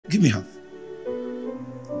Give me half.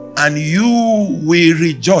 And you will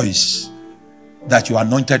rejoice that you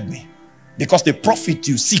anointed me. Because the profit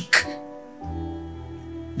you seek,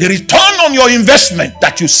 the return on your investment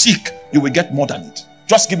that you seek, you will get more than it.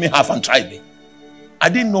 Just give me half and try me. I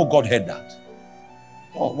didn't know God heard that.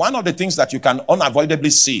 Oh, one of the things that you can unavoidably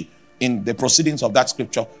see in the proceedings of that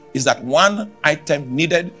scripture is that one item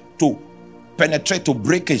needed to penetrate, to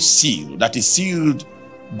break a seal that is sealed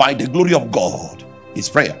by the glory of God is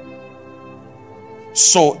prayer.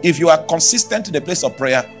 So if you are consistent in the place of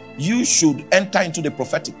prayer, you should enter into the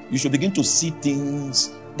prophetic. You should begin to see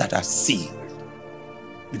things that are sealed.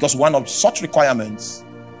 Because one of such requirements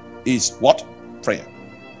is what? Prayer.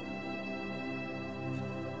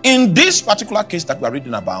 In this particular case that we are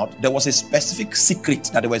reading about, there was a specific secret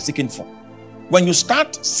that they were seeking for. When you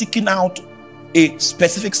start seeking out a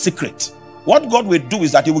specific secret, what God will do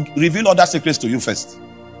is that He will reveal other secrets to you first.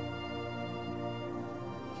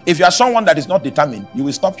 If you are someone that is not determined, you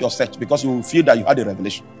will stop your search because you will feel that you had a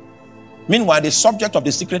revelation. Meanwhile, the subject of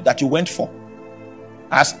the secret that you went for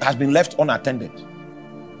has been left unattended.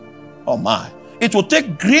 Oh my. It will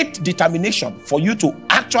take great determination for you to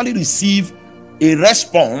actually receive a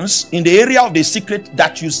response in the area of the secret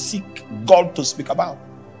that you seek God to speak about.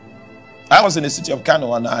 I was in the city of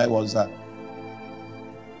Kano and I was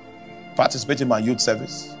participating in my youth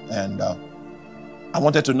service, and I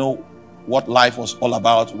wanted to know what life was all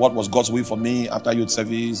about, what was God's will for me after youth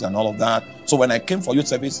service and all of that. So when I came for youth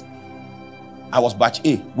service, I was batch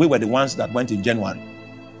A. We were the ones that went in January.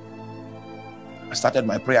 I started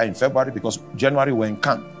my prayer in February because January we're in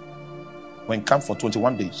camp. We're in camp for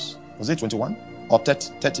 21 days. Was it 21? Or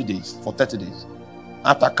 30 days? For 30 days.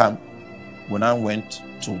 After camp, we now went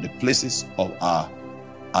to the places of our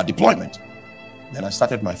deployment. Then I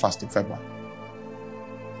started my fast in February.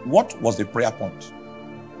 What was the prayer point?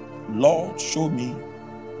 Lord, show me,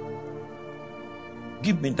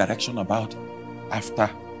 give me direction about after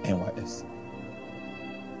NYS.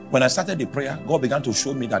 When I started the prayer, God began to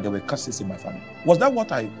show me that there were curses in my family. Was that what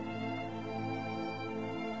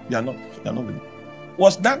you are not believing?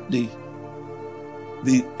 Was that the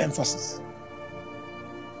emphasis?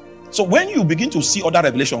 So when you begin to see other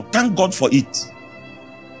revelation, thank God for it.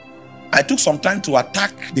 I took some time to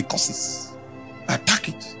attack the causes. Attack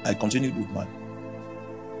it. I continued with mine.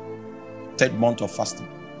 3rd month of fasting.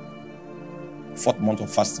 4th month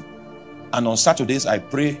of fasting. And on Saturdays, I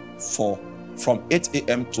pray from 8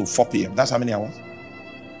 a.m. to 4 p.m. That's how many hours?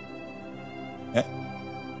 Yeah?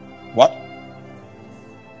 What?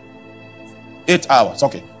 8 hours.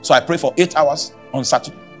 Okay. So I pray for 8 hours on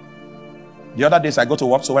Saturday. The other days I go to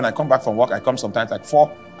work. So when I come back from work, I come sometimes at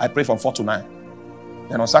 4. I pray from 4 to 9.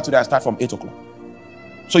 Then on Saturday, I start from 8 o'clock.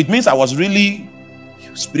 So it means I was really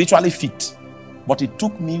spiritually fit. But it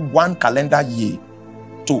took me 1 calendar year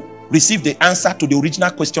to receive the answer to the original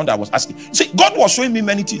question that I was asking. See, God was showing me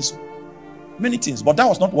many things. Many things. But that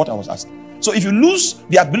was not what I was asking. So if you lose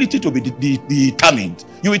the ability to be determined,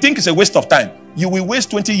 you will think it's a waste of time. You will waste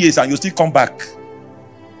 20 years and you still come back.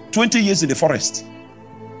 20 years in the forest.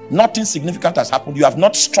 Nothing significant has happened. You have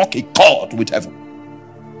not struck a chord with heaven.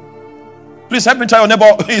 Please help me tell your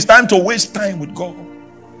neighbor, it's time to waste time with God.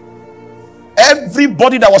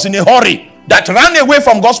 Everybody that was in a hurry, that ran away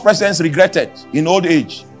from God's presence, regretted in old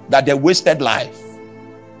age that they wasted life.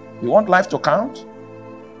 You want life to count?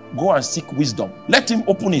 Go and seek wisdom. Let Him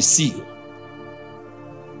open a seal.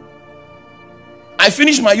 I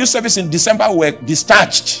finished my youth service in December. We were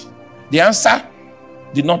discharged. The answer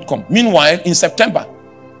did not come. Meanwhile, in September,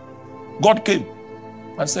 God came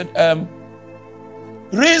and said,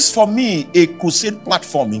 raise for me a crusade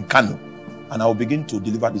platform in Kano, and I will begin to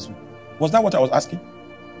deliver this one. Was that what I was asking?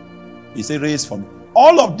 He said, raise for me.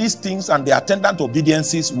 All of these things and the attendant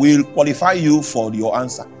obediences will qualify you for your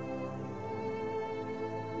answer.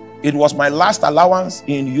 It was my last allowance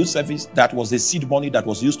in youth service that was the seed money that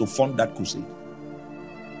was used to fund that crusade.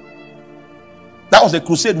 That was a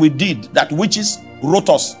crusade we did that witches wrote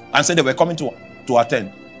us and said they were coming to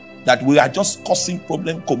attend. That we are just causing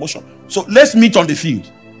problem, commotion. So let's meet on the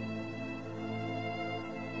field.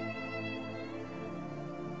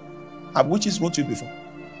 Have witches wrote you before?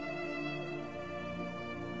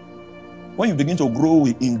 When you begin to grow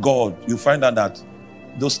in God, you find out that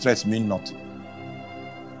those threats mean nothing.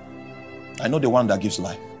 I know the one that gives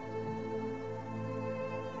life.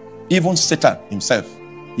 Even Satan himself,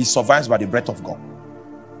 he survives by the breath of God.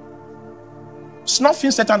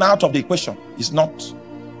 Snuffing Satan out of the equation is not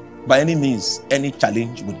by any means any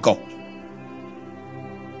challenge with God.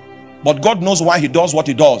 But God knows why He does what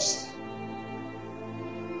He does.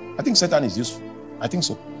 I think Satan is useful. I think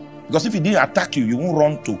so. Because if he didn't attack you, you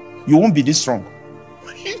won't be this strong.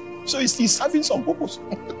 So he's serving some purpose.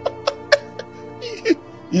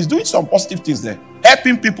 He's doing some positive things there,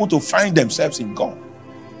 helping people to find themselves in God.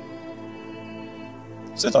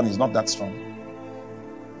 Satan is not that strong.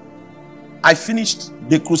 I finished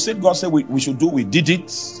the crusade God said we should do. We did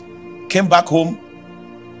it. Came back home.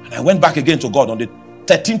 And I went back again to God on the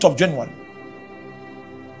 13th of January.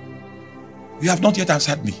 You have not yet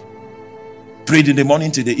answered me. Prayed in the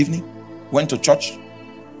morning till the evening. Went to church.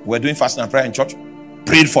 We were doing fasting and prayer in church.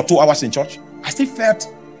 Prayed for 2 hours in church. I still felt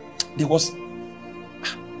there was...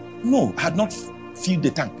 No, I had not filled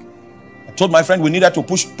the tank. I told my friend we needed to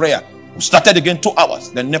push prayer. We started again 2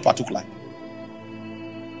 hours. Then NEPA took light.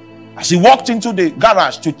 As he walked into the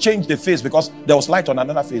garage to change the face, because there was light on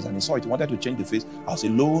another face and he saw it, he wanted to change the face. I was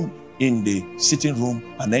alone in the sitting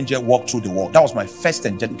room. An angel walked through the wall. That was my first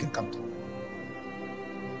angelic encounter.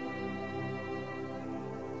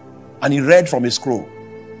 And he read from a scroll.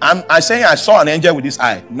 I say I saw an angel with this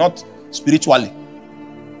eye, not spiritually.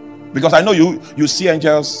 Because I know you see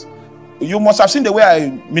angels. You must have seen the way I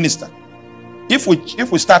minister. If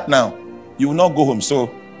we start now, you will not go home. So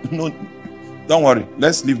no, don't worry.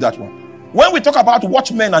 Let's leave that one. When we talk about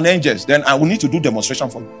watchmen and angels, then I will need to do demonstration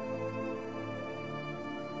for you.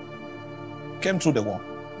 Came through the wall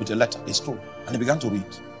with a letter, a scroll, and he began to read.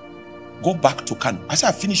 Go back to Kano. I said,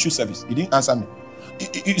 I finished your service. He didn't answer me.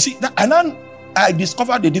 You see, and then I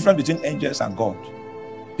discovered the difference between angels and God.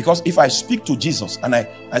 Because if I speak to Jesus and I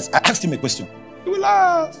asked him a question, he will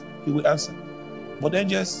laugh, he will answer. But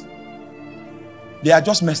angels, they are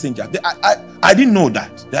just messengers. I didn't know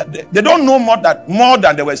that. They don't know more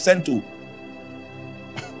than they were sent to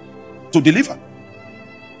deliver.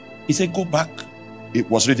 He said, go back. It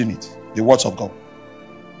was reading it, the words of God.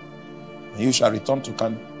 And you shall return to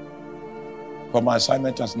Kano. But my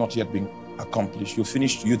assignment has not yet been accomplished. You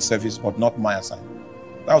finished youth service, but not my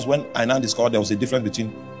assignment. That was when I now discovered there was a difference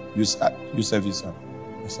between youth service and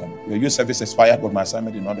assignment. Your youth service expired, but my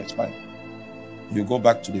assignment did not expire. You go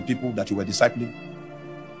back to the people that you were discipling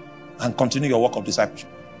and continue your work of discipleship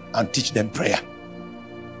and teach them prayer.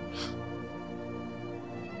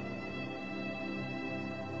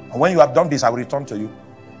 And when you have done this, I will return to you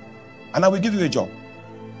and I will give you a job.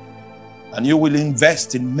 And you will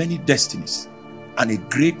invest in many destinies and a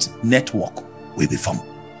great network will be formed.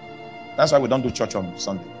 That's why we don't do church on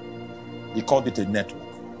Sunday. He called it a network.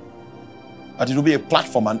 But it will be a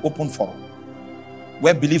platform, an open forum,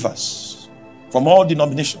 where believers from all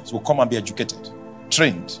denominations will come and be educated,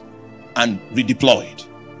 trained, and redeployed.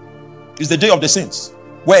 It's the day of the saints,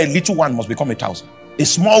 where a little one must become 1,000. A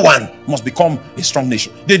small one must become a strong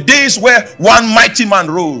nation. The days where one mighty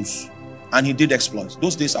man rose and he did exploits,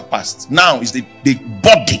 those days are past. Now is the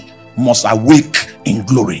body must awake in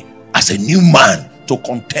glory as a new man to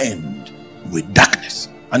contend with darkness.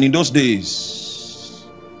 And in those days,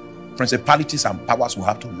 principalities and powers will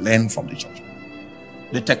have to learn from the church.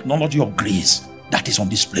 The technology of grace that is on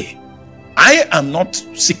display. I am not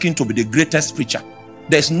seeking to be the greatest preacher.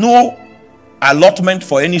 There's no allotment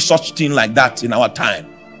for any such thing like that in our time.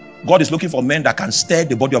 God is looking for men that can stir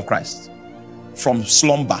the body of Christ from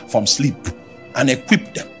slumber, from sleep, and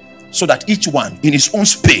equip them so that each one in his own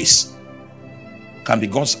space can be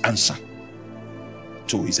God's answer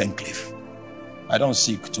to his enclave. I don't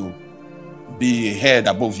seek to be a head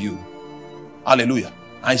above you. Hallelujah.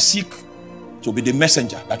 I seek to be the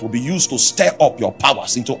messenger that will be used to stir up your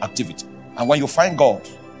powers into activity. And when you find God,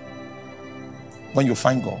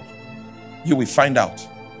 you will find out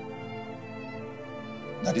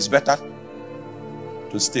that it's better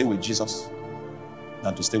to stay with Jesus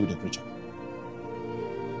than to stay with the preacher.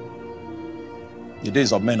 The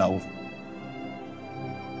days of men are over.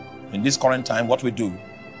 In this current time, what we do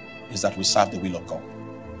is that we serve the will of God.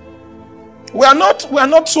 We are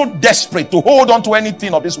not so desperate to hold on to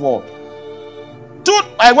anything of this world.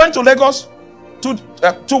 I went to Lagos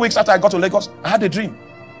 2 weeks after I got to Lagos. I had a dream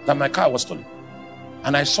that my car was stolen,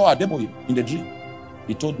 and I saw Adeboye in the dream.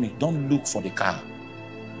 He told me, don't look for the car.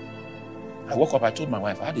 I woke up, I told my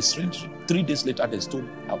wife, I had a strange dream. 3 days later, they stole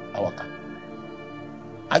our car.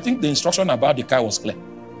 I think the instruction about the car was clear.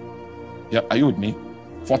 Yeah, are you with me?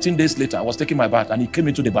 14 days later, I was taking my bath and he came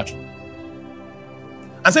into the bathroom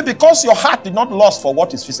and said, because your heart did not lust for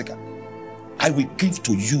what is physical, I will give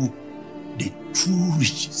to you the true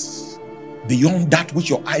riches. Beyond that which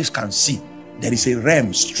your eyes can see, there is a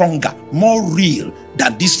realm stronger, more real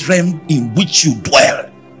than this realm in which you dwell.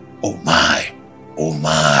 Oh my, oh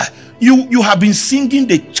my. You have been singing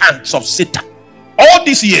the chants of Satan all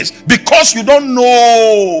these years because you don't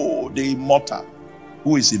know the immortal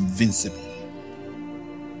who is invincible,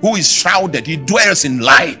 who is shrouded. He dwells in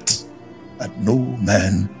light that no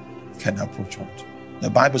man can approach unto. The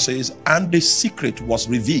Bible says, and the secret was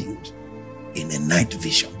revealed in a night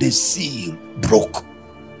vision. The seal broke,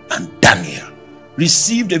 and Daniel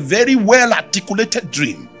received a very well articulated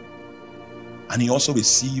dream, and he also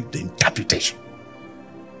received the interpretation.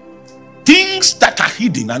 Things that are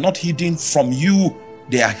hidden are not hidden from you,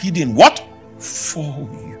 they are hidden what? For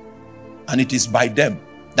you. And it is by them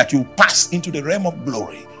that you pass into the realm of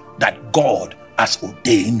glory that God has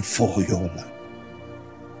ordained for your life.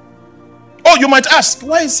 Oh, you might ask,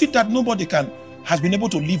 why is it that nobody has been able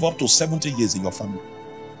to live up to 70 years in your family?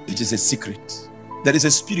 It is a secret. There is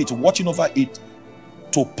a spirit watching over it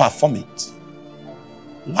to perform it,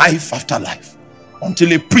 life after life,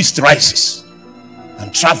 until a priest rises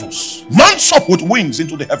and travels, mounts up with wings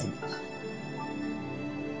into the heavens.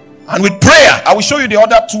 And with prayer, I will show you the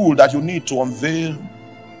other tool that you need to unveil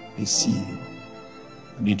a seal.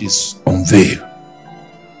 And it is unveiled.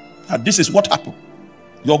 And this is what happened.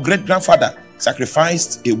 Your great-grandfather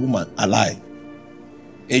sacrificed a woman alive.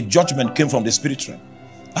 A judgment came from the spirit realm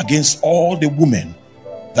against all the women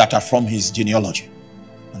that are from his genealogy.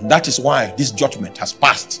 And that is why this judgment has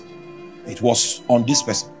passed. It was on this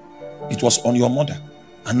person. It was on your mother.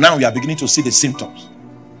 And now you are beginning to see the symptoms.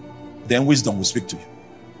 Then wisdom will speak to you.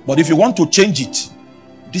 But if you want to change it,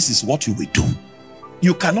 this is what you will do.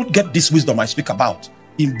 You cannot get this wisdom I speak about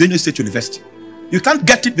in Benue State University. You can't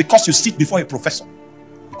get it because you sit before a professor,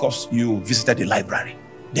 because you visited the library.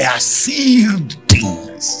 They are sealed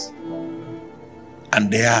things,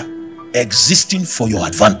 and they are existing for your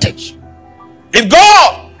advantage. If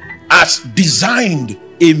God has designed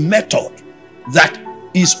a method that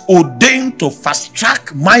is ordained to fast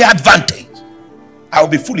track my advantage, I will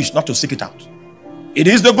be foolish not to seek it out. It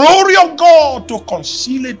is the glory of God to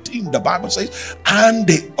conceal a thing, the Bible says, and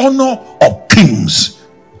the honor of kings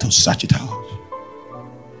to search it out.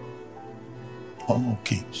 Honor of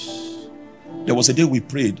kings. There was a day we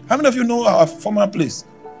prayed. How many of you know our former place?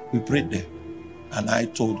 We prayed there. And I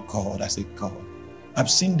told God, I said, God, I've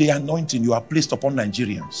seen the anointing you have placed upon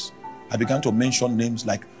Nigerians. I began to mention names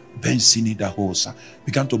like Benson Idahosa.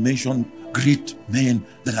 Began to mention great men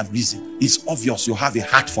that have risen. It's obvious you have a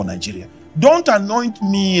heart for Nigeria. Don't anoint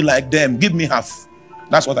me like them. Give me half.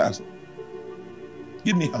 That's what I said.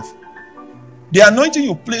 Give me half. The anointing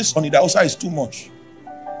you place on Idahosa is too much.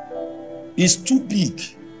 It's too big.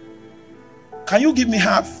 Can you give me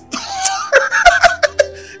half?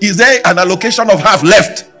 Is there an allocation of half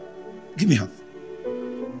left? Give me half.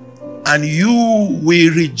 And you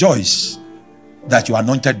will rejoice that you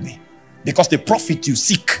anointed me, because the profit you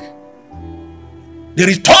seek, the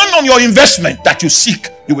return on your investment that you seek,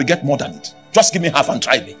 you will get more than it. Just give me half and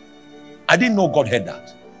try me. I didn't know God heard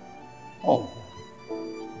that. Oh,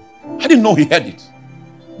 I didn't know he heard it.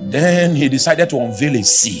 Then he decided to unveil a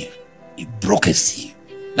seal. He broke a seal.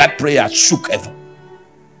 That prayer shook heaven.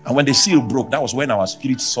 And when the seal broke, that was when our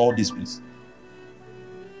spirit saw this place.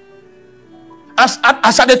 As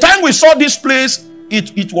at the time we saw this place,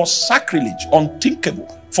 it was sacrilege, unthinkable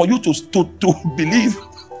for you to believe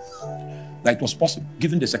that it was possible,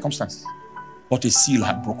 given the circumstances. But a seal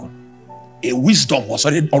had broken. A wisdom was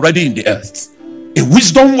already in the earth. A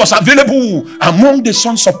wisdom was available among the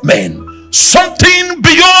sons of men. Something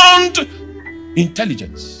beyond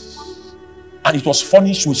intelligence. And it was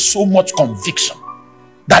furnished with so much conviction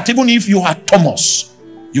that even if you are Thomas,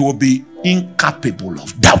 you will be incapable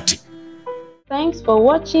of doubting. Thanks for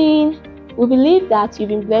watching. We believe that you've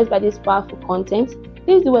been blessed by this powerful content.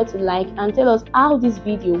 Please do well to like and tell us how this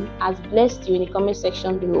video has blessed you in the comment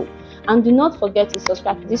section below. And do not forget to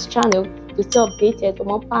subscribe to this channel to stay updated for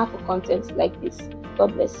more powerful content like this.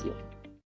 God bless you.